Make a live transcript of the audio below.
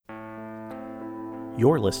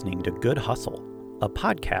You're listening to Good Hustle, a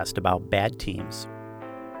podcast about bad teams.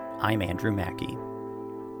 I'm Andrew Mackey.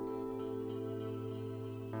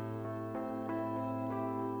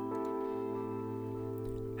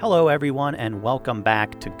 Hello, everyone, and welcome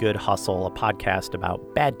back to Good Hustle, a podcast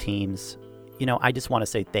about bad teams. I just want to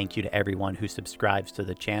say thank you to everyone who subscribes to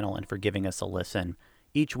the channel and for giving us a listen.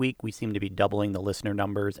 Each week, we seem to be doubling the listener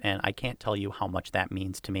numbers, and I can't tell you how much that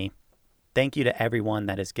means to me. Thank you to everyone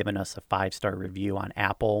that has given us a 5-star review on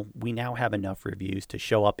Apple. We now have enough reviews to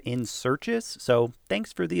show up in searches, so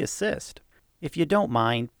thanks for the assist. If you don't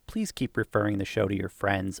mind, please keep referring the show to your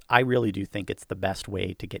friends. I really do think it's the best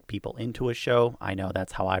way to get people into a show. I know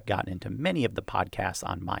that's how I've gotten into many of the podcasts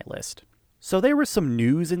on my list. So there was some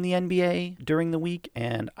news in the NBA during the week,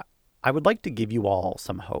 and I would like to give you all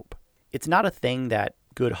some hope. It's not a thing that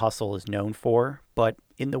Good Hustle is known for, but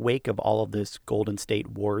in the wake of all of this Golden State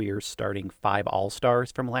Warriors starting 5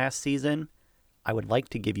 All-Stars from last season, I would like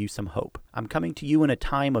to give you some hope. I'm coming to you in a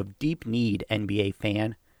time of deep need, NBA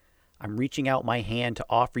fan. I'm reaching out my hand to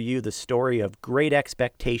offer you the story of great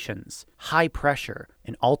expectations, high pressure,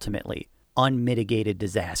 and ultimately, unmitigated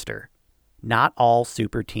disaster. Not all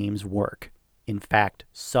super teams work. In fact,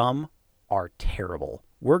 some are terrible.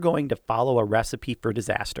 We're going to follow a recipe for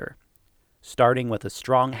disaster. Starting with a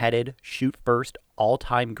strong-headed, shoot-first,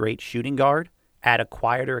 all-time great shooting guard, add a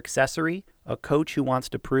quieter accessory, a coach who wants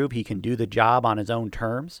to prove he can do the job on his own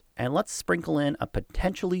terms, and let's sprinkle in a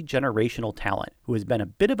potentially generational talent who has been a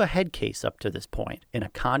bit of a head case up to this point, in a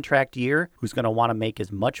contract year who's going to want to make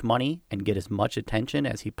as much money and get as much attention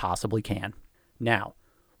as he possibly can. Now,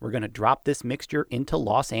 we're going to drop this mixture into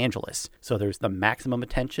Los Angeles, so there's the maximum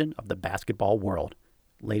attention of the basketball world.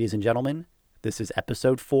 Ladies and gentlemen, this is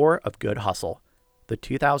episode 4 of Good Hustle, the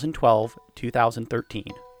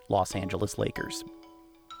 2012-2013 Los Angeles Lakers.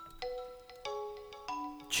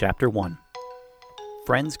 Chapter 1.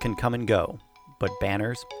 Friends can come and go, but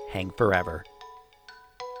banners hang forever.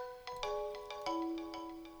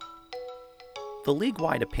 The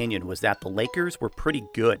league-wide opinion was that the Lakers were pretty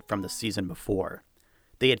good from the season before.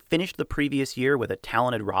 They had finished the previous year with a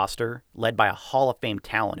talented roster led by a Hall of Fame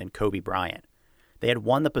talent in Kobe Bryant. They had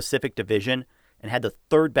won the Pacific Division and had the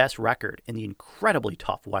third best record in the incredibly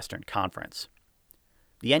tough Western Conference.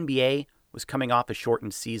 The NBA was coming off a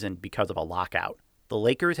shortened season because of a lockout. The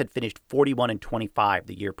Lakers had finished 41-25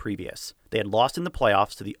 the year previous. They had lost in the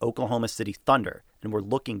playoffs to the Oklahoma City Thunder and were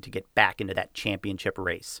looking to get back into that championship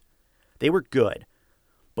race. They were good,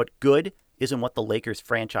 but good isn't what the Lakers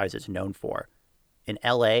franchise is known for. In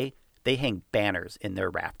LA, they hang banners in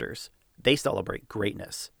their rafters. They celebrate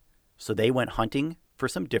greatness. So they went hunting for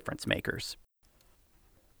some difference makers.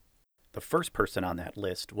 The first person on that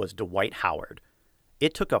list was Dwight Howard.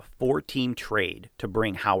 It took a 4-team trade to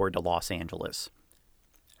bring Howard to Los Angeles.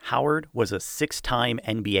 Howard was a 6-time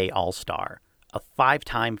NBA All-Star, a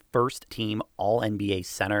 5-time first-team All-NBA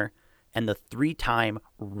center, and the 3-time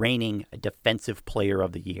reigning Defensive Player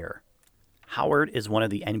of the Year. Howard is one of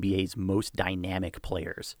the NBA's most dynamic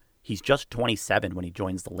players. He's just 27 when he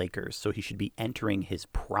joins the Lakers, so he should be entering his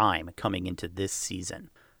prime coming into this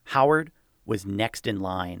season. Howard was next in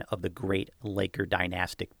line of the great Laker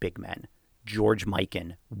dynastic big men. George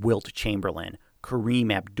Mikan, Wilt Chamberlain,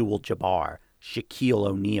 Kareem Abdul-Jabbar, Shaquille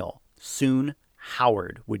O'Neal. Soon,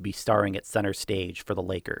 Howard would be starring at center stage for the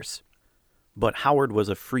Lakers. But Howard was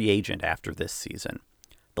a free agent after this season.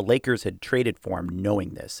 The Lakers had traded for him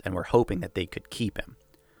knowing this and were hoping that they could keep him.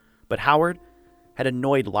 But Howard had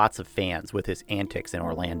annoyed lots of fans with his antics in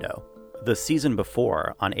Orlando. The season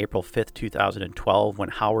before, on April 5th, 2012, when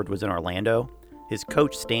Howard was in Orlando, his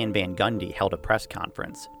coach Stan Van Gundy held a press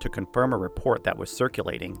conference to confirm a report that was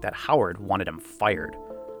circulating that Howard wanted him fired.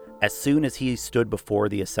 As soon as he stood before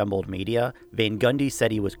the assembled media, Van Gundy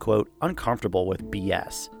said he was, quote, uncomfortable with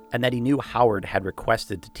BS, and that he knew Howard had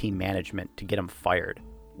requested to team management to get him fired.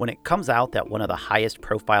 When it comes out that one of the highest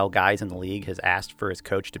profile guys in the league has asked for his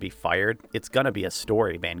coach to be fired, it's gonna be a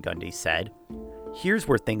story, Van Gundy said. Here's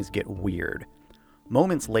where things get weird.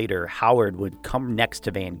 Moments later, Howard would come next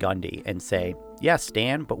to Van Gundy and say, "Yes,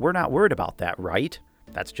 Stan, but we're not worried about that, right?"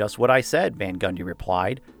 "That's just what I said," Van Gundy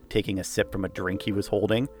replied, taking a sip from a drink he was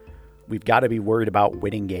holding. "We've got to be worried about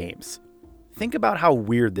winning games." Think about how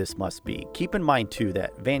weird this must be. Keep in mind, too,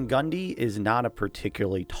 that Van Gundy is not a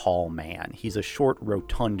particularly tall man. He's a short,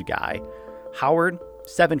 rotund guy. Howard,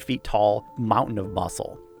 7 feet tall, mountain of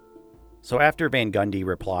muscle. So after Van Gundy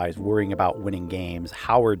replies, worrying about winning games,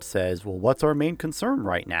 Howard says, "Well, what's our main concern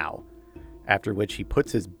right now?" After which he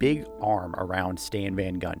puts his big arm around Stan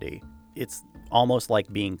Van Gundy. It's almost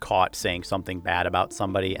like being caught saying something bad about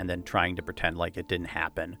somebody and then trying to pretend like it didn't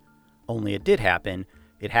happen. Only it did happen.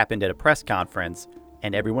 It happened at a press conference,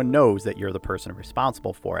 and everyone knows that you're the person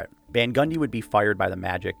responsible for it. Van Gundy would be fired by the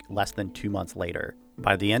Magic less than 2 months later.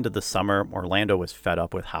 By the end of the summer, Orlando was fed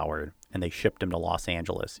up with Howard, and they shipped him to Los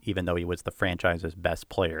Angeles, even though he was the franchise's best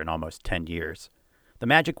player in almost 10 years. The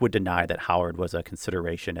Magic would deny that Howard was a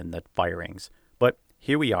consideration in the firings, but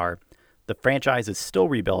here we are. The franchise is still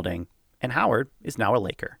rebuilding, and Howard is now a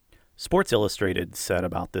Laker. Sports Illustrated said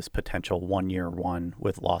about this potential one-year run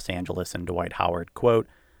with Los Angeles and Dwight Howard, quote,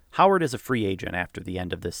 "Howard is a free agent after the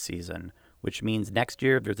end of this season, which means next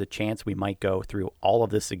year there's a chance we might go through all of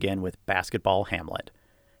this again with Basketball Hamlet.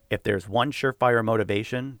 If there's one surefire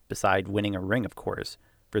motivation, beside winning a ring of course,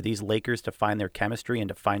 for these Lakers to find their chemistry and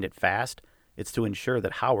to find it fast, it's to ensure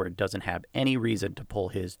that Howard doesn't have any reason to pull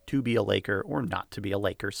his to be a Laker or not to be a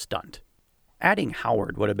Laker stunt." Adding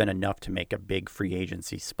Howard would have been enough to make a big free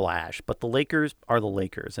agency splash, but the Lakers are the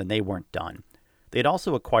Lakers, and they weren't done. They had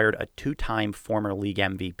also acquired a 2-time former league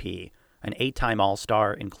MVP, an 8-time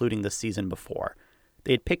All-Star, including the season before.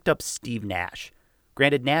 They had picked up Steve Nash.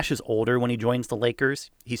 Granted, Nash is older when he joins the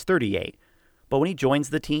Lakers. He's 38. But when he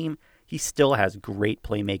joins the team, he still has great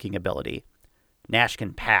playmaking ability. Nash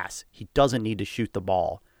can pass. He doesn't need to shoot the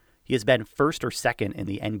ball. He has been first or second in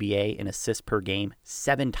the NBA in assists per game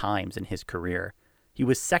 7 times in his career. He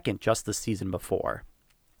was second just the season before.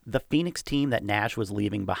 The Phoenix team that Nash was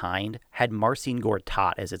leaving behind had Marcin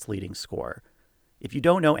Gortat as its leading scorer. If you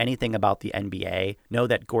don't know anything about the NBA, know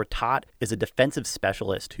that Gortat is a defensive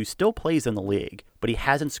specialist who still plays in the league, but he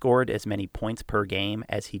hasn't scored as many points per game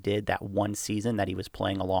as he did that one season that he was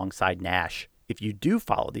playing alongside Nash. If you do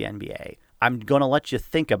follow the NBA, I'm going to let you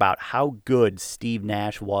think about how good Steve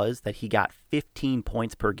Nash was that he got 15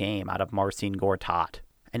 points per game out of Marcin Gortat.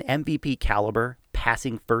 An MVP caliber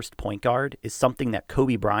passing first point guard is something that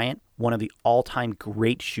Kobe Bryant, one of the all-time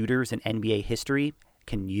great shooters in NBA history,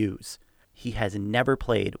 can use. He has never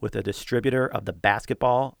played with a distributor of the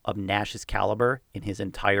basketball of Nash's caliber in his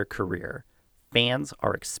entire career. Fans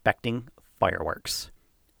are expecting fireworks.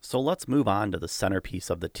 So let's move on to the centerpiece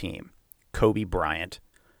of the team, Kobe Bryant.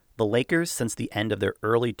 The Lakers, since the end of their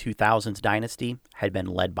early 2000s dynasty, had been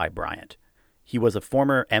led by Bryant. He was a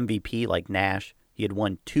former MVP like Nash. He had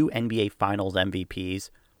won 2 NBA Finals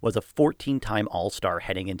MVPs, was a 14-time All-Star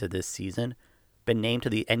heading into this season, been named to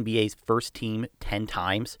the NBA's first team 10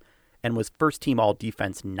 times, and was first-team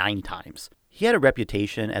All-Defense 9 times. He had a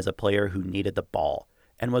reputation as a player who needed the ball,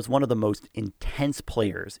 and was one of the most intense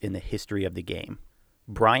players in the history of the game.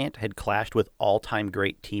 Bryant had clashed with all-time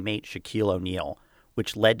great teammate Shaquille O'Neal,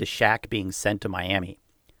 which led to Shaq being sent to Miami.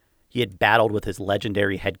 He had battled with his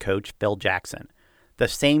legendary head coach, Phil Jackson, the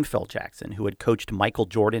same Phil Jackson who had coached Michael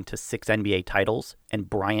Jordan to 6 NBA titles and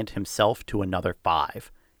Bryant himself to another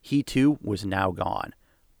 5. He too was now gone,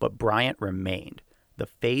 but Bryant remained, the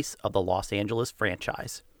face of the Los Angeles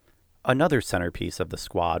franchise. Another centerpiece of the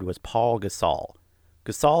squad was Paul Gasol.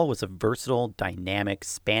 Gasol was a versatile, dynamic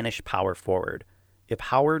Spanish power forward. If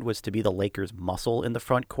Howard was to be the Lakers' muscle in the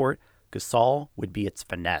front court, Gasol would be its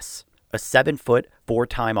finesse. A 7-foot,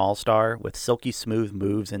 4-time All-Star with silky smooth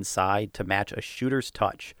moves inside to match a shooter's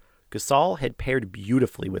touch, Gasol had paired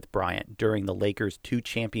beautifully with Bryant during the Lakers' 2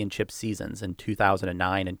 championship seasons in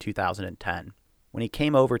 2009 and 2010. When he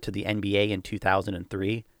came over to the NBA in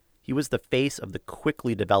 2003, he was the face of the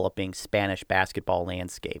quickly developing Spanish basketball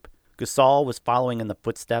landscape. Gasol was following in the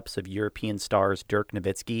footsteps of European stars Dirk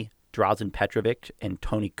Nowitzki, Drazen Petrovic, and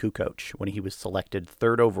Toni Kukoc when he was selected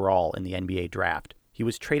 3rd overall in the NBA draft. He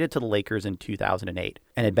was traded to the Lakers in 2008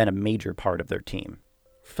 and had been a major part of their team.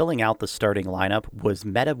 Filling out the starting lineup was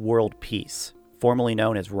Metta World Peace, formerly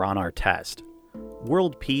known as Ron Artest.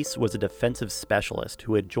 World Peace was a defensive specialist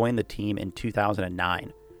who had joined the team in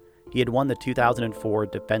 2009. He had won the 2004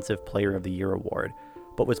 Defensive Player of the Year award,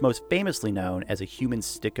 but was most famously known as a human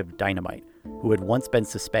stick of dynamite, who had once been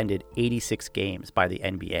suspended 86 games by the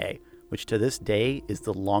NBA, which to this day is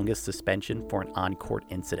the longest suspension for an on-court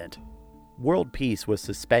incident. World Peace was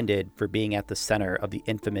suspended for being at the center of the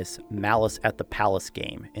infamous Malice at the Palace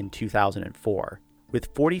game in 2004.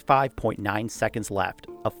 With 45.9 seconds left,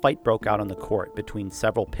 a fight broke out on the court between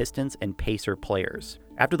several Pistons and Pacer players.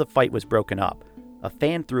 After the fight was broken up, a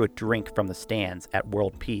fan threw a drink from the stands at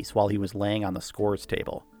World Peace while he was laying on the scorer's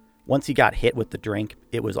table. Once he got hit with the drink,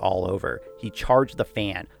 it was all over. He charged the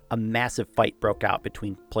fan. A massive fight broke out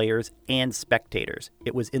between players and spectators.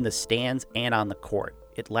 It was in the stands and on the court.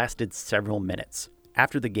 It lasted several minutes.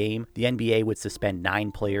 After the game, the NBA would suspend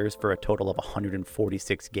 9 players for a total of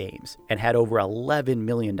 146 games and had over $11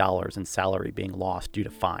 million in salary being lost due to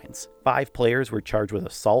fines. 5 players were charged with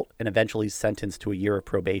assault and eventually sentenced to a year of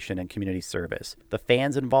probation and community service. The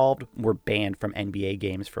fans involved were banned from NBA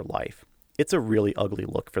games for life. It's a really ugly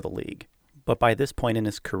look for the league. But by this point in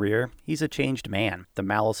his career, he's a changed man. The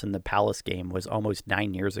Malice in the Palace game was almost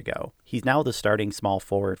 9 years ago. He's now the starting small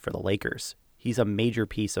forward for the Lakers. He's a major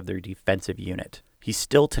piece of their defensive unit. He's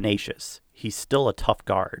still tenacious. He's still a tough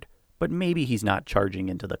guard. But maybe he's not charging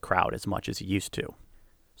into the crowd as much as he used to.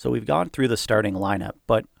 So we've gone through the starting lineup,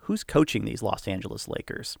 but who's coaching these Los Angeles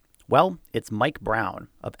Lakers? Well, it's Mike Brown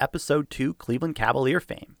of Episode 2 Cleveland Cavalier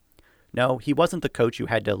fame. No, he wasn't the coach who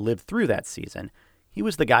had to live through that season. He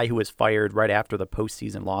was the guy who was fired right after the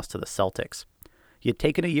postseason loss to the Celtics. He had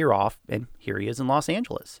taken a year off, and here he is in Los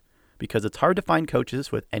Angeles, because it's hard to find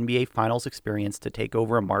coaches with NBA Finals experience to take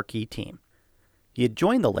over a marquee team. He had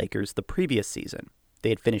joined the Lakers the previous season. They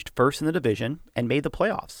had finished first in the division and made the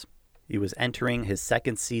playoffs. He was entering his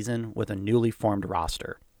second season with a newly formed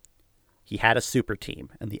roster. He had a super team,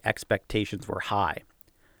 and the expectations were high.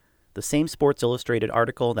 The same Sports Illustrated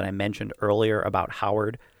article that I mentioned earlier about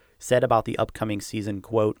Howard said about the upcoming season,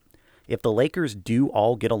 quote, "If the Lakers do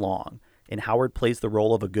all get along and Howard plays the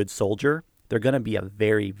role of a good soldier, they're going to be a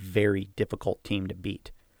very, very difficult team to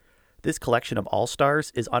beat. This collection of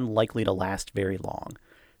all-stars is unlikely to last very long.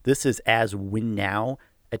 This is as win now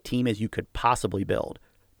a team as you could possibly build,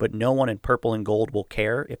 but no one in purple and gold will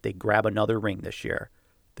care if they grab another ring this year.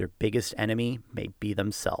 Their biggest enemy may be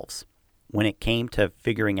themselves." When it came to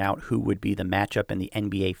figuring out who would be the matchup in the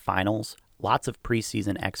NBA Finals, lots of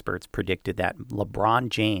preseason experts predicted that LeBron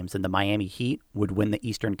James and the Miami Heat would win the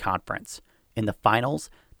Eastern Conference. In the finals,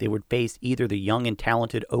 they would face either the young and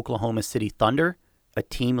talented Oklahoma City Thunder, a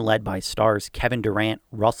team led by stars Kevin Durant,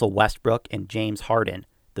 Russell Westbrook, and James Harden,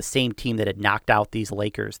 the same team that had knocked out these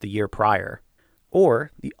Lakers the year prior,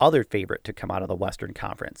 or the other favorite to come out of the Western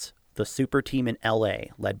Conference, the super team in LA,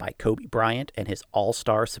 led by Kobe Bryant and his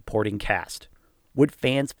all-star supporting cast. Would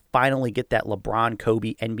fans finally get that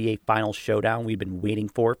LeBron-Kobe NBA Finals showdown we've been waiting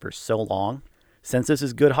for so long? Since this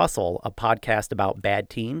is Good Hustle, a podcast about bad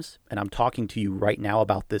teams, and I'm talking to you right now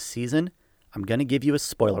about this season, I'm going to give you a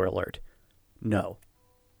spoiler alert. No,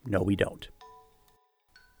 we don't.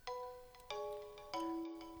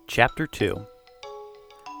 Chapter 2.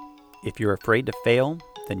 If you're afraid to fail,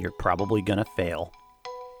 then you're probably going to fail.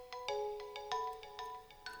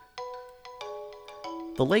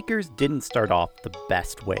 The Lakers didn't start off the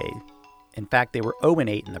best way. In fact, they were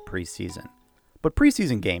 0-8 in the preseason. But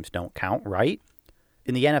preseason games don't count, right?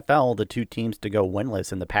 In the NFL, the two teams to go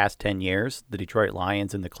winless in the past 10 years, the Detroit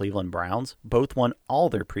Lions and the Cleveland Browns, both won all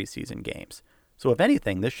their preseason games. So if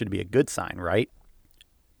anything, this should be a good sign, right?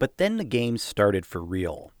 But then the games started for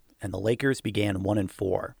real, and the Lakers began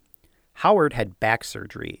 1-4. Howard had back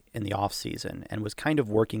surgery in the offseason and was kind of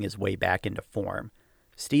working his way back into form.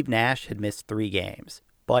 Steve Nash had missed 3 games,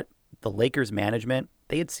 but the Lakers management,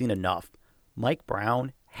 they had seen enough. Mike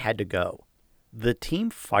Brown had to go. The team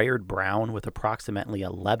fired Brown with approximately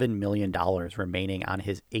 $11 million remaining on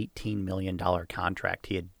his $18 million contract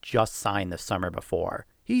he had just signed the summer before.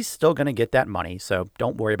 He's still going to get that money, so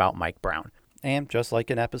don't worry about Mike Brown. And just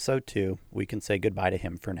like in episode 2, we can say goodbye to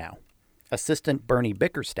him for now. Assistant Bernie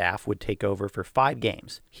Bickerstaff would take over for 5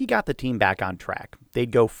 games. He got the team back on track.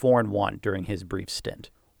 They'd go 4-1 during his brief stint.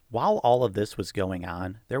 While all of this was going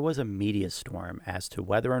on, there was a media storm as to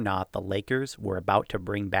whether or not the Lakers were about to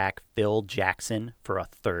bring back Phil Jackson for a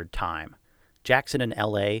 3rd time. Jackson in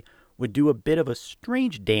LA would do a bit of a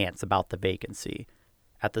strange dance about the vacancy.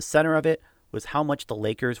 At the center of it was how much the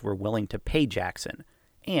Lakers were willing to pay Jackson,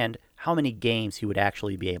 and how many games he would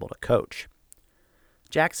actually be able to coach.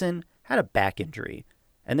 Jackson had a back injury,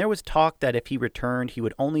 and there was talk that if he returned, he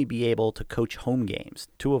would only be able to coach home games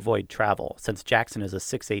to avoid travel, since Jackson is a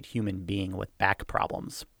 6'8" human being with back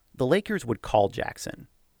problems. The Lakers would call Jackson,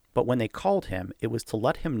 but when they called him, it was to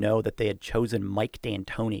let him know that they had chosen Mike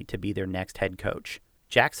D'Antoni to be their next head coach.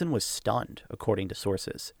 Jackson was stunned, according to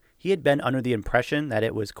sources. He had been under the impression that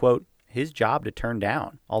it was, quote, his job to turn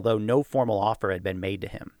down, although no formal offer had been made to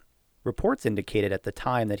him. Reports indicated at the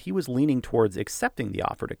time that he was leaning towards accepting the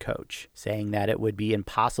offer to coach, saying that it would be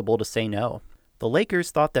impossible to say no. The Lakers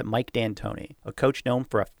thought that Mike D'Antoni, a coach known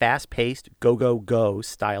for a fast-paced, go-go-go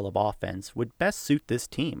style of offense, would best suit this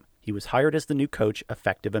team. He was hired as the new coach,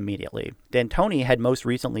 effective immediately. D'Antoni had most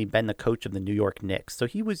recently been the coach of the New York Knicks, so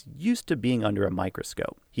he was used to being under a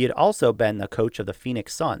microscope. He had also been the coach of the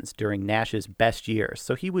Phoenix Suns during Nash's best years,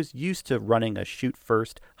 so he was used to running a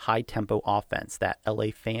shoot-first, high-tempo offense that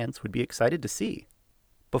LA fans would be excited to see.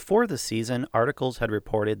 Before the season, articles had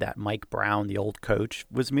reported that Mike Brown, the old coach,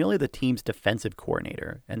 was merely the team's defensive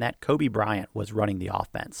coordinator, and that Kobe Bryant was running the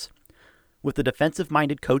offense. With the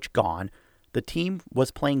defensive-minded coach gone, the team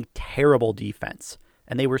was playing terrible defense,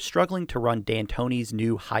 and they were struggling to run D'Antoni's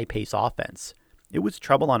new high-pace offense. It was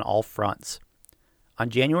trouble on all fronts. On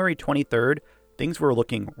January 23rd, things were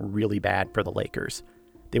looking really bad for the Lakers.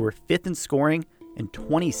 They were 5th in scoring and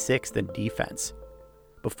 26th in defense.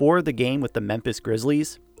 Before the game with the Memphis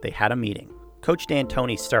Grizzlies, they had a meeting. Coach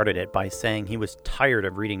D'Antoni started it by saying he was tired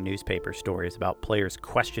of reading newspaper stories about players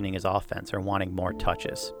questioning his offense or wanting more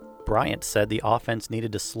touches. Bryant said the offense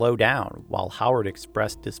needed to slow down, while Howard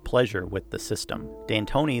expressed displeasure with the system.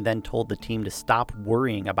 D'Antoni then told the team to stop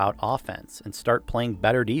worrying about offense and start playing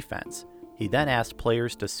better defense. He then asked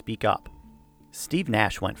players to speak up. Steve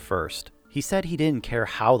Nash went first. He said he didn't care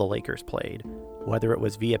how the Lakers played, whether it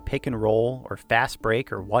was via pick and roll or fast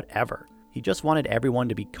break or whatever. He just wanted everyone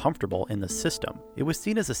to be comfortable in the system. It was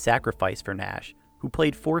seen as a sacrifice for Nash, who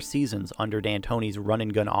played 4 seasons under D'Antoni's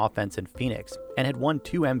run-and-gun offense in Phoenix and had won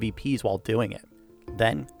 2 MVPs while doing it.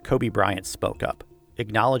 Then, Kobe Bryant spoke up,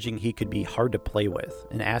 acknowledging he could be hard to play with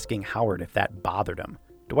and asking Howard if that bothered him.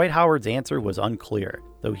 Dwight Howard's answer was unclear,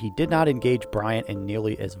 though he did not engage Bryant in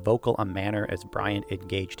nearly as vocal a manner as Bryant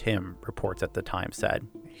engaged him, reports at the time said.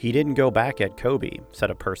 He didn't go back at Kobe, said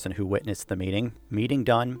a person who witnessed the meeting. Meeting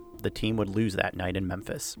done, the team would lose that night in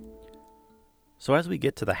Memphis. So as we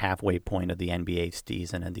get to the halfway point of the NBA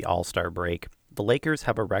season and the All-Star break, the Lakers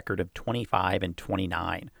have a record of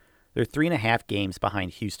 25-29. They're 3.5 games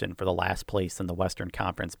behind Houston for the last place in the Western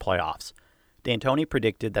Conference playoffs. D'Antoni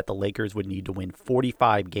predicted that the Lakers would need to win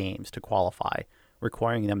 45 games to qualify,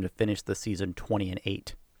 requiring them to finish the season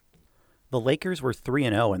 20-8. The Lakers were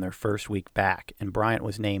 3-0 in their first week back, and Bryant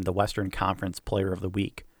was named the Western Conference Player of the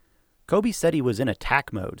Week. Kobe said he was in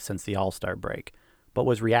attack mode since the All-Star break, but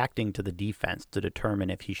was reacting to the defense to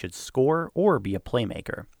determine if he should score or be a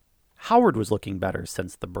playmaker. Howard was looking better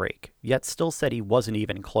since the break, yet still said he wasn't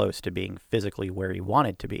even close to being physically where he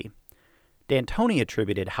wanted to be. D'Antoni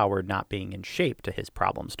attributed Howard not being in shape to his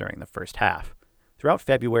problems during the first half. Throughout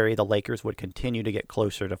February, the Lakers would continue to get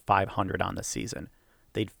closer to 500 on the season.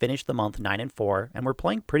 They'd finished the month 9-4 and were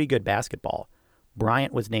playing pretty good basketball.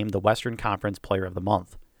 Bryant was named the Western Conference Player of the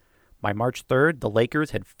Month. By March 3rd, the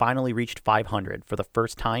Lakers had finally reached 500 for the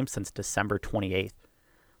first time since December 28th.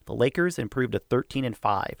 The Lakers improved to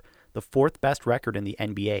 13-5, the 4th best record in the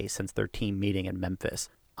NBA since their team meeting in Memphis.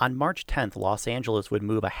 On March 10th, Los Angeles would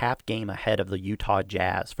move a half game ahead of the Utah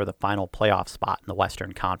Jazz for the final playoff spot in the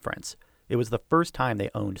Western Conference. It was the first time they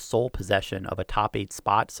owned sole possession of a top 8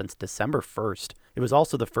 spot since December 1st. It was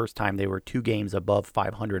also the first time they were 2 games above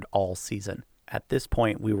 500 all season. At this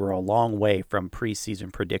point, we were a long way from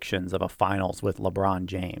preseason predictions of a finals with LeBron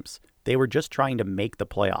James. They were just trying to make the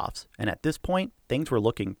playoffs, and at this point, things were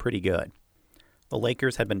looking pretty good. The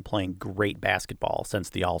Lakers had been playing great basketball since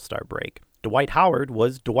the All-Star break. Dwight Howard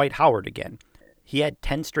was Dwight Howard again. He had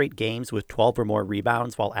 10 straight games with 12 or more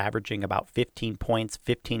rebounds while averaging about 15 points,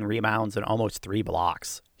 15 rebounds, and almost 3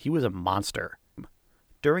 blocks. He was a monster.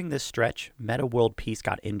 During this stretch, Metta World Peace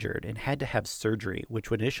got injured and had to have surgery,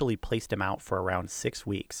 which initially placed him out for around 6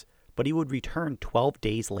 weeks, but he would return 12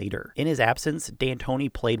 days later. In his absence,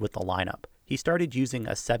 D'Antoni played with the lineup. He started using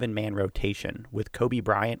a 7-man rotation, with Kobe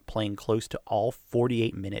Bryant playing close to all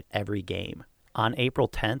 48-minute every game. On April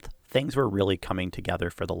 10th, things were really coming together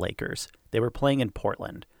for the Lakers. They were playing in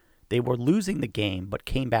Portland. They were losing the game, but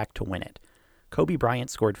came back to win it. Kobe Bryant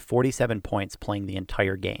scored 47 points playing the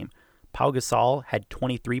entire game. Pau Gasol had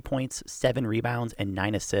 23 points, 7 rebounds, and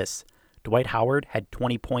 9 assists. Dwight Howard had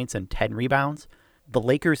 20 points and 10 rebounds. The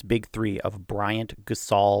Lakers' big three of Bryant,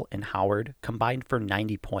 Gasol, and Howard combined for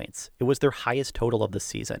 90 points. It was their highest total of the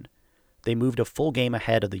season. They moved a full game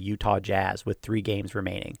ahead of the Utah Jazz with 3 games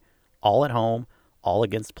remaining. All at home, all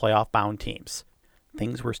against playoff-bound teams.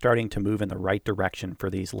 Things were starting to move in the right direction for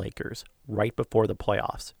these Lakers, right before the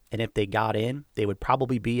playoffs. And if they got in, they would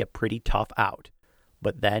probably be a pretty tough out.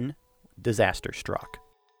 But then, disaster struck.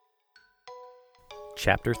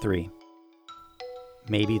 Chapter 3.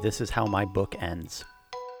 Maybe this is how my book ends.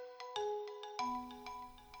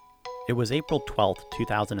 It was April 12th,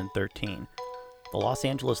 2013. The Los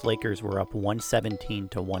Angeles Lakers were up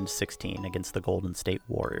 117-116 against the Golden State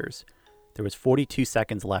Warriors. There was 42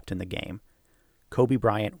 seconds left in the game. Kobe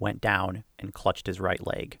Bryant went down and clutched his right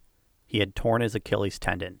leg. He had torn his Achilles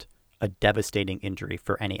tendon, a devastating injury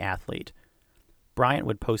for any athlete. Bryant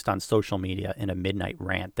would post on social media in a midnight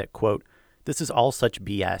rant that, quote, "This is all such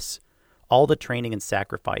BS. All the training and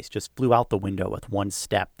sacrifice just flew out the window with one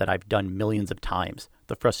step that I've done millions of times.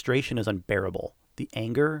 The frustration is unbearable. The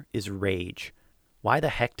anger is rage. Why the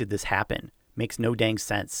heck did this happen? Makes no dang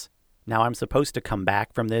sense. Now I'm supposed to come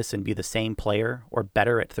back from this and be the same player or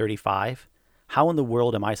better at 35? How in the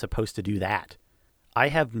world am I supposed to do that? I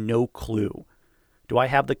have no clue. Do I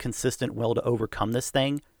have the consistent will to overcome this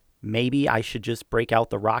thing? Maybe I should just break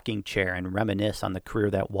out the rocking chair and reminisce on the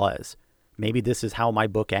career that was. Maybe this is how my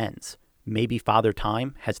book ends. Maybe Father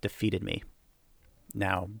Time has defeated me.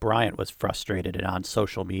 Now, Bryant was frustrated and on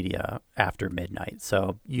social media after midnight,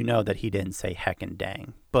 so you know that he didn't say heck and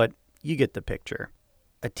dang, but you get the picture.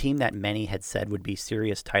 A team that many had said would be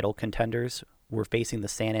serious title contenders were facing the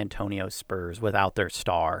San Antonio Spurs without their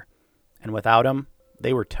star, and without him,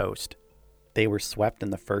 they were toast. They were swept in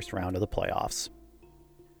the first round of the playoffs.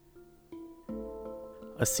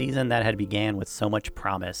 A season that had began with so much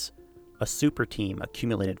promise, a super team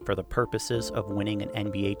accumulated for the purposes of winning an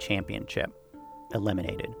NBA championship,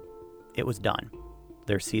 eliminated. It was done.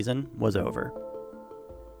 Their season was over.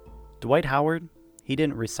 Dwight Howard, he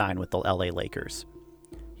didn't re-sign with the LA Lakers.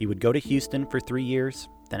 He would go to Houston for 3 years,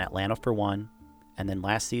 then Atlanta for 1, and then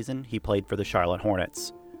last season he played for the Charlotte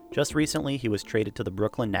Hornets. Just recently he was traded to the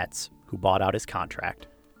Brooklyn Nets, who bought out his contract.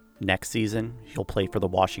 Next season he'll play for the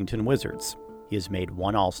Washington Wizards. He has made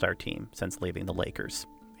 1 All-Star team since leaving the Lakers.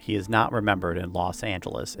 He is not remembered in Los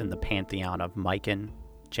Angeles in the pantheon of Mikan,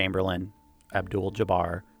 Chamberlain,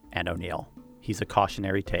 Abdul-Jabbar, and O'Neal. He's a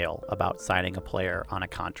cautionary tale about signing a player on a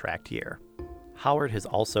contract year. Howard has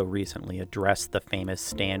also recently addressed the famous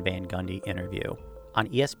Stan Van Gundy interview. On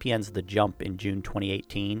ESPN's The Jump in June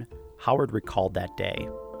 2018, Howard recalled that day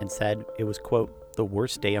and said it was, quote, the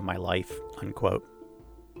worst day of my life, unquote.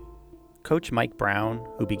 Coach Mike Brown,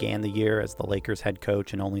 who began the year as the Lakers head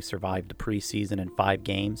coach and only survived the preseason in 5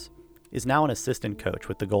 games, is now an assistant coach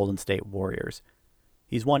with the Golden State Warriors.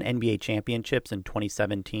 He's won NBA championships in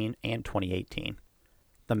 2017 and 2018.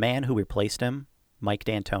 The man who replaced him, Mike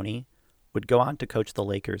D'Antoni, would go on to coach the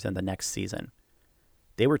Lakers in the next season.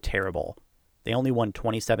 They were terrible. They only won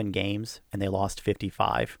 27 games and they lost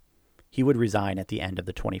 55. He would resign at the end of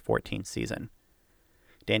the 2014 season.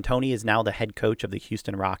 D'Antoni is now the head coach of the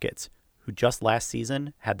Houston Rockets, who just last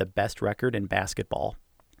season had the best record in basketball.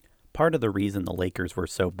 Part of the reason the Lakers were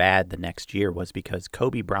so bad the next year was because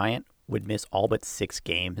Kobe Bryant would miss all but 6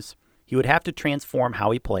 games. He would have to transform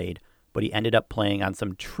how he played, but he ended up playing on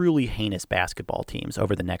some truly heinous basketball teams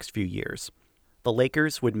over the next few years. The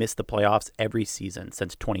Lakers would miss the playoffs every season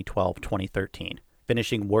since 2012-2013,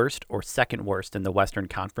 finishing worst or second worst in the Western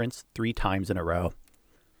Conference 3 times in a row.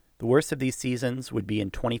 The worst of these seasons would be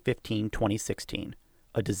in 2015-2016,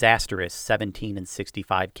 a disastrous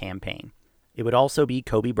 17-65 campaign. It would also be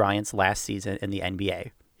Kobe Bryant's last season in the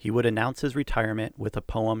NBA. He would announce his retirement with a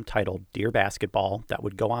poem titled Dear Basketball that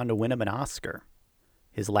would go on to win him an Oscar.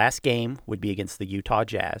 His last game would be against the Utah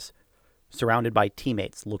Jazz, surrounded by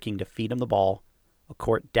teammates looking to feed him the ball, a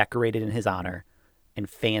court decorated in his honor, and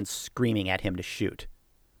fans screaming at him to shoot.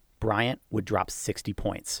 Bryant would drop 60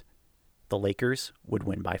 points. The Lakers would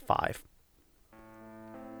win by 5.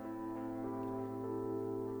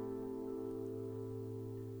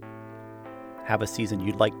 Have a season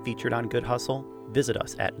you'd like featured on Good Hustle? Visit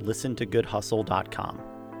us at listentogoodhustle.com.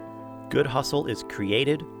 Good Hustle is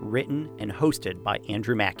created, written, and hosted by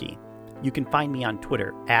Andrew Mackey. You can find me on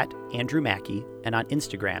Twitter at Andrew Mackey and on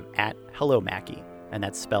Instagram at Hello Mackey, and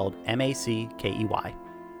that's spelled Mackey.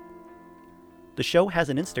 The show has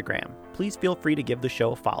an Instagram. Please feel free to give the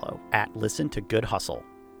show a follow at Listen to Good Hustle.